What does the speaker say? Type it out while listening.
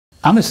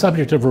On the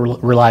subject of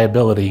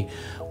reliability,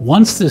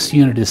 once this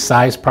unit is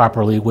sized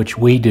properly, which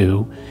we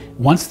do,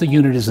 once the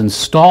unit is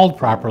installed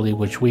properly,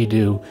 which we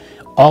do,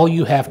 all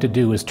you have to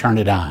do is turn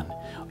it on.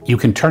 You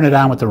can turn it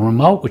on with the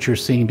remote, which you're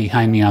seeing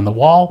behind me on the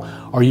wall,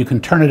 or you can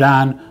turn it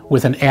on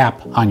with an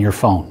app on your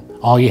phone.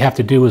 All you have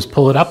to do is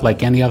pull it up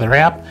like any other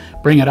app,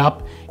 bring it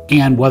up,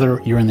 and whether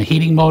you're in the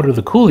heating mode or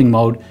the cooling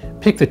mode,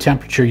 pick the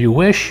temperature you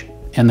wish,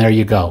 and there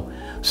you go.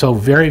 So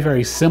very,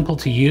 very simple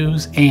to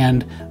use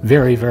and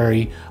very,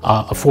 very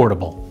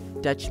affordable.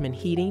 Dutchman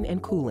Heating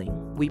and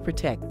Cooling. We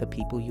protect the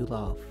people you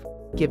love.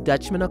 Give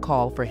Dutchman a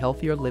call for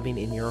healthier living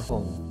in your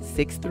home.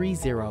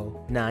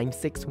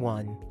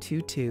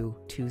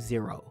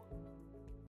 630-961-2220.